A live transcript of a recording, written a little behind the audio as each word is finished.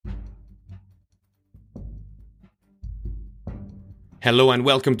Hello and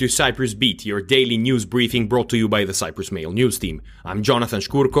welcome to Cyprus Beat, your daily news briefing brought to you by the Cyprus Mail news team. I'm Jonathan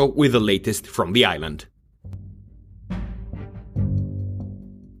Shkurko with the latest from the island.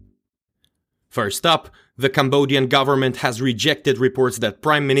 First up, the Cambodian government has rejected reports that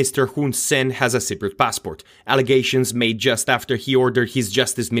Prime Minister Hun Sen has a Cypriot passport, allegations made just after he ordered his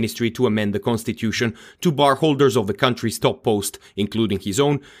Justice Ministry to amend the constitution to bar holders of the country's top post, including his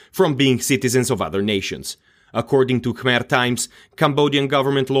own, from being citizens of other nations. According to Khmer Times, Cambodian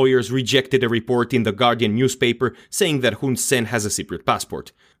government lawyers rejected a report in the Guardian newspaper saying that Hun Sen has a Cypriot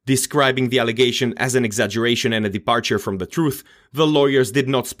passport. Describing the allegation as an exaggeration and a departure from the truth, the lawyers did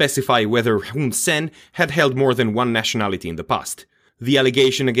not specify whether Hun Sen had held more than one nationality in the past. The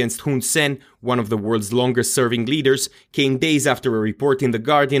allegation against Hun Sen, one of the world's longest-serving leaders, came days after a report in The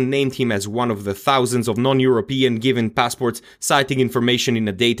Guardian named him as one of the thousands of non-European given passports, citing information in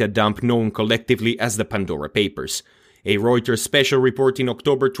a data dump known collectively as the Pandora Papers. A Reuters special report in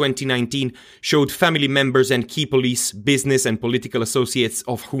October 2019 showed family members and key police, business and political associates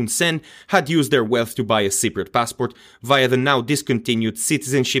of Hun Sen had used their wealth to buy a Cypriot passport via the now discontinued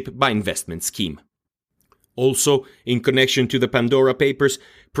citizenship by investment scheme. Also, in connection to the Pandora Papers,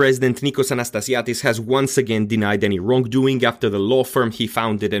 President Nicos Anastasiades has once again denied any wrongdoing after the law firm he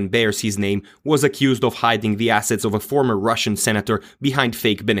founded and bears his name was accused of hiding the assets of a former Russian senator behind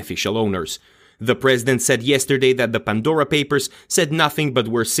fake beneficial owners. The president said yesterday that the Pandora Papers said nothing but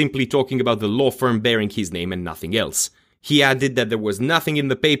were simply talking about the law firm bearing his name and nothing else. He added that there was nothing in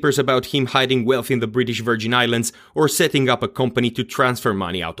the papers about him hiding wealth in the British Virgin Islands or setting up a company to transfer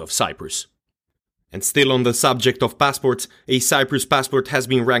money out of Cyprus. And still on the subject of passports, a Cyprus passport has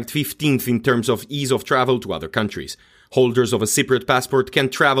been ranked 15th in terms of ease of travel to other countries. Holders of a Cypriot passport can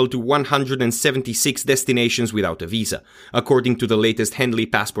travel to 176 destinations without a visa, according to the latest Henley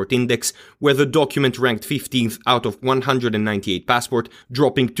Passport Index, where the document ranked 15th out of 198 passports,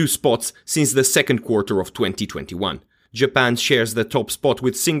 dropping 2 spots since the second quarter of 2021. Japan shares the top spot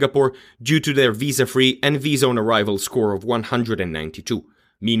with Singapore due to their visa-free and visa-on-arrival score of 192.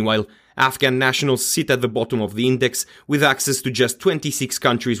 Meanwhile, Afghan nationals sit at the bottom of the index with access to just 26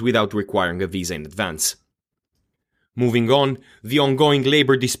 countries without requiring a visa in advance. Moving on, the ongoing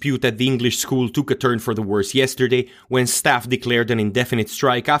labour dispute at the English school took a turn for the worse yesterday when staff declared an indefinite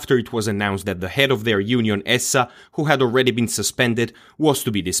strike after it was announced that the head of their union, ESSA, who had already been suspended, was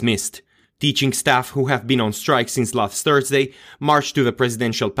to be dismissed. Teaching staff who have been on strike since last Thursday marched to the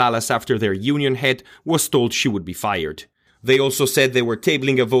presidential palace after their union head was told she would be fired. They also said they were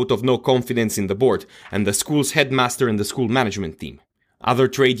tabling a vote of no confidence in the board and the school's headmaster and the school management team. Other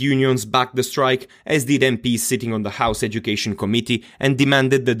trade unions backed the strike, as did MPs sitting on the House Education Committee and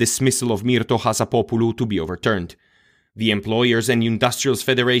demanded the dismissal of Mirto Hasapopoulou to be overturned. The employers and industrials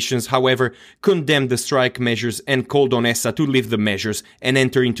federations, however, condemned the strike measures and called on ESSA to lift the measures and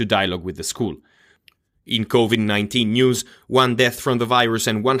enter into dialogue with the school. In COVID-19 news, 1 death from the virus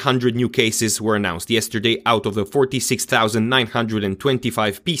and 100 new cases were announced yesterday out of the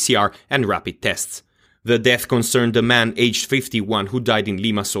 46,925 PCR and rapid tests. The death concerned a man aged 51 who died in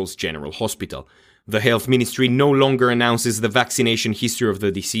Limassol's General Hospital. The Health Ministry no longer announces the vaccination history of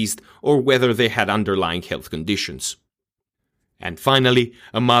the deceased or whether they had underlying health conditions. And finally,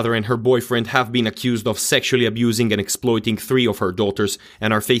 a mother and her boyfriend have been accused of sexually abusing and exploiting 3 of her daughters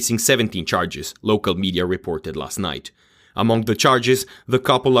and are facing 17 charges, local media reported last night. Among the charges, the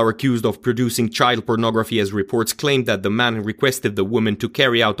couple are accused of producing child pornography as reports claimed that the man requested the woman to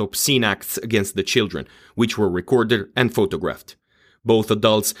carry out obscene acts against the children, which were recorded and photographed. Both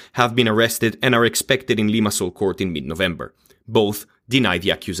adults have been arrested and are expected in Limassol court in mid-November. Both deny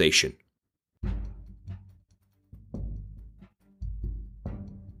the accusation.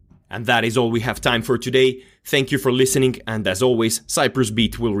 And that is all we have time for today. Thank you for listening, and as always, Cyprus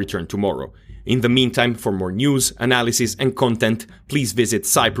Beat will return tomorrow. In the meantime, for more news, analysis and content, please visit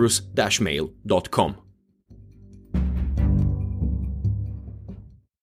cyprus-mail.com.